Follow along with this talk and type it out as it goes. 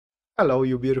Hello,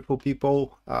 you beautiful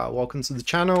people. Welcome to the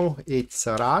channel. It's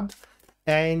Rad.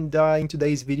 And in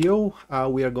today's video,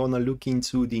 we are going to look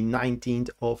into the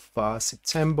 19th of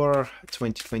September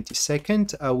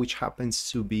 2022, which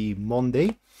happens to be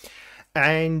Monday,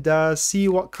 and see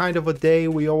what kind of a day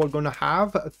we all going to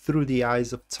have through the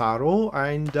eyes of tarot.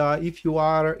 And if you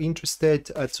are interested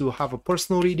to have a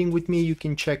personal reading with me, you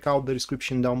can check out the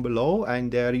description down below,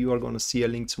 and there you are going to see a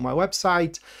link to my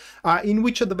website, in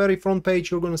which at the very front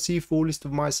page you're going to see a full list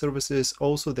of my services,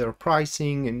 also their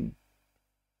pricing, and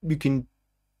you can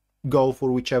go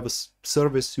for whichever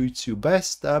service suits you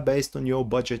best based on your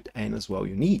budget and as well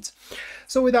your needs.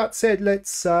 So with that said,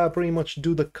 let's pretty much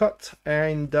do the cut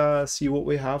and see what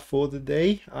we have for the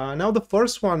day. Now the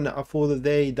first one for the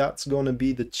day, that's going to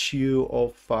be the Two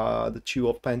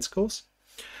of Pentacles,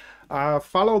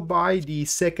 followed by the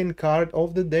second card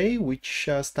of the day, which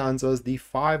stands as the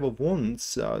Five of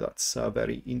Wands. That's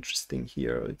very interesting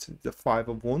here. It's the Five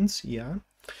of Wands, yeah.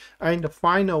 And the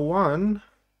final one,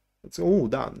 oh,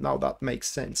 now that makes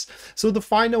sense. So the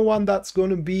final one, that's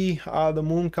going to be the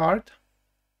Moon card,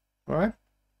 right?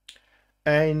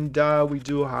 And we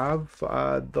do have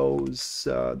those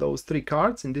three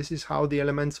cards, and this is how the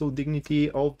elemental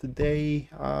dignity of the day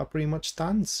pretty much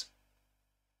stands.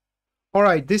 All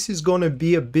right, this is going to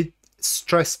be a bit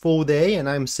stressful day, and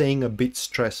I'm saying a bit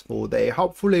stressful day.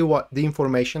 Hopefully what the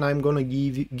information I'm going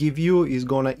to give you is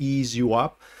going to ease you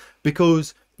up,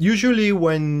 because usually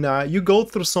when you go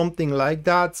through something like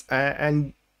that,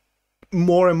 and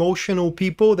more emotional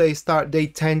people, they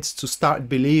tend to start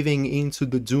believing into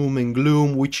the doom and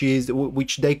gloom, which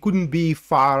they couldn't be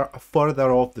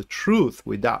further off the truth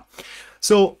with that.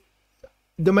 So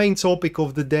the main topic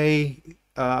of the day,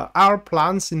 our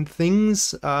plans and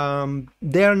things,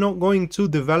 they're not going to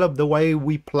develop the way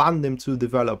we plan them to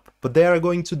develop, but they are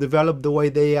going to develop the way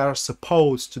they are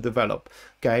supposed to develop,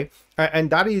 okay? And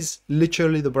that is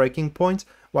literally the breaking point.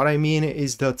 What I mean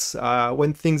is that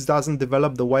when things doesn't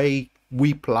develop the way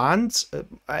we planned,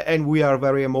 and we are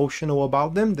very emotional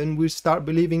about them, then we start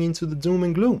believing into the doom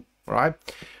and gloom, right?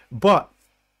 But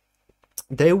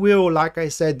they will, like I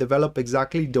said, develop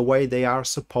exactly the way they are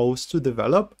supposed to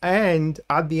develop. And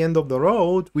at the end of the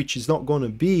road, which is not going to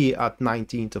be at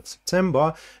 19th of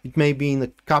September, it may be in a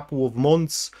couple of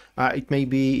months, it may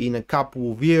be in a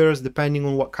couple of years, depending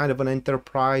on what kind of an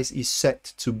enterprise is set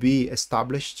to be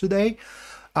established today.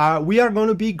 We are going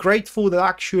to be grateful that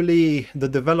actually the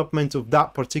development of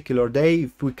that particular day,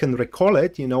 if we can recall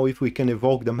it, you know, if we can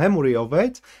evoke the memory of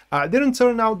it, didn't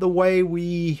turn out the way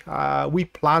we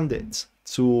planned it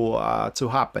to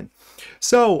happen.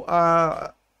 So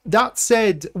that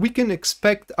said, we can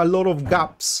expect a lot of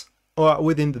gaps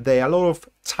within the day, a lot of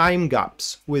time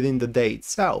gaps within the day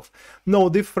itself. No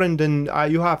different than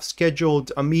you have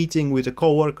scheduled a meeting with a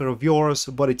coworker of yours,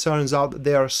 but it turns out that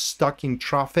they are stuck in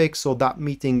traffic, so that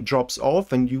meeting drops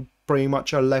off and you pretty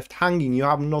much are left hanging. You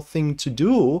have nothing to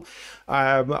do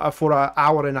for an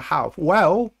hour and a half.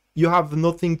 Well, you have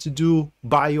nothing to do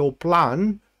by your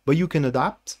plan, but you can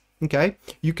adapt. Okay,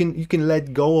 you can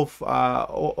let go of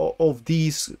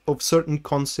certain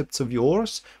concepts of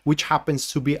yours, which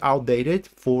happens to be outdated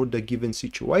for the given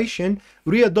situation.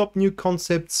 Readopt new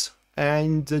concepts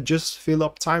and just fill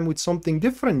up time with something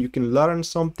different. You can learn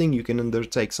something, you can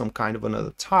undertake some kind of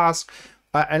another task.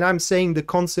 And I'm saying the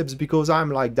concepts because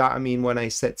I'm like that. I mean, when I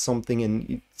set something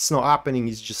and it's not happening,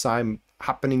 it's just I'm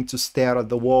happening to stare at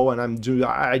the wall and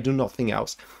I do nothing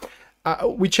else.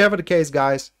 Whichever the case,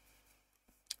 guys.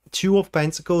 Two of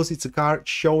Pentacles, it's a card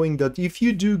showing that if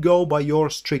you do go by your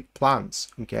strict plans,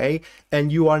 okay,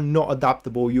 and you are not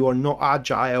adaptable, you are not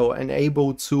agile and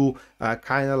able to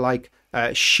kind of like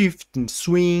shift and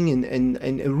swing and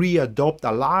readopt,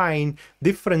 align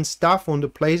different stuff on the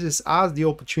places as the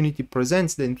opportunity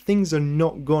presents, then things are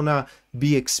not gonna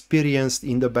be experienced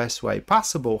in the best way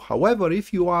possible. However,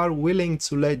 if you are willing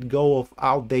to let go of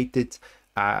outdated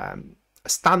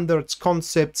standards,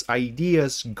 concepts,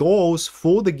 ideas, goals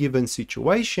for the given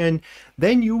situation,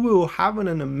 then you will have an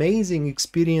amazing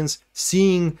experience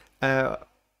seeing a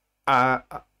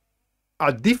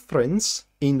difference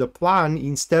in the plan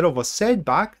instead of a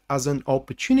setback as an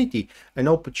opportunity. An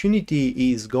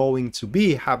opportunity is going to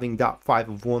be having that Five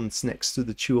of Wands next to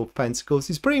the Two of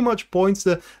Pentacles. It pretty much points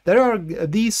that there are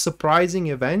these surprising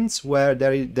events where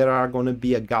there are going to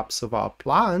be gaps of our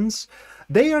plans.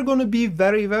 They are going to be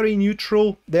very, very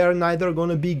neutral. They are neither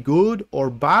going to be good or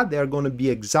bad. They are going to be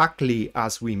exactly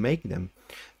as we make them.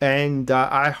 And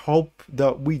I hope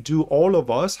that we do, all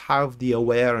of us, have the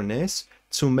awareness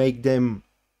to make them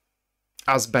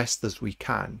as best as we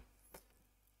can.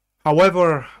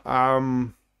 However,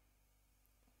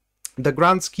 the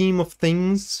grand scheme of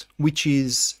things which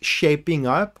is shaping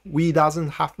up, we don't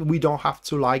have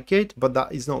to like it, but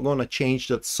that is not going to change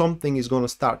that something is going to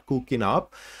start cooking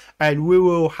up, and we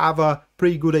will have a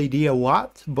pretty good idea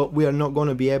what, but we are not going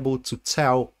to be able to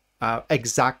tell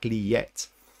exactly yet.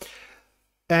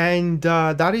 And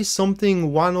that is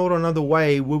something, one or another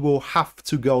way, we will have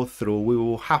to go through. We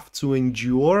will have to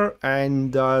endure.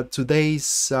 And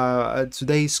today's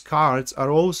cards are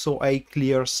also a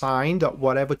clear sign that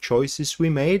whatever choices we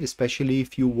made, especially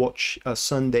if you watch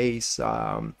Sunday's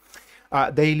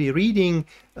daily reading,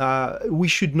 we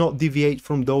should not deviate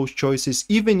from those choices,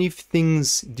 even if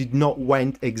things did not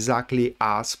went exactly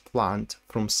as planned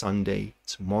from Sunday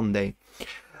to Monday.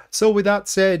 So with that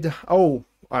said,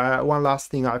 one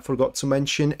last thing I forgot to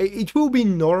mention. It will be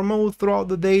normal throughout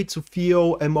the day to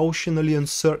feel emotionally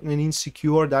uncertain and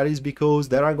insecure. That is because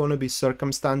there are going to be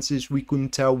circumstances we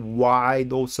couldn't tell why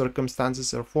those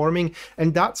circumstances are forming.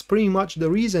 And that's pretty much the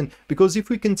reason, because if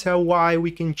we can tell why,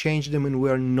 we can change them, and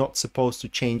we're not supposed to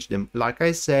change them. Like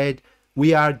I said,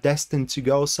 we are destined to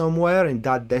go somewhere, and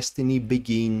that destiny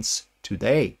begins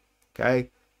today. Okay,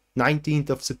 19th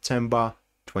of September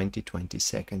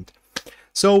 2022.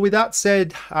 So with that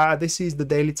said, this is the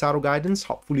daily tarot guidance.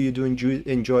 Hopefully you do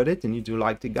enjoyed it and you do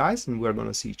liked it, guys, and we're going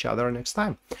to see each other next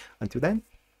time. Until then,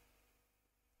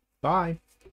 bye.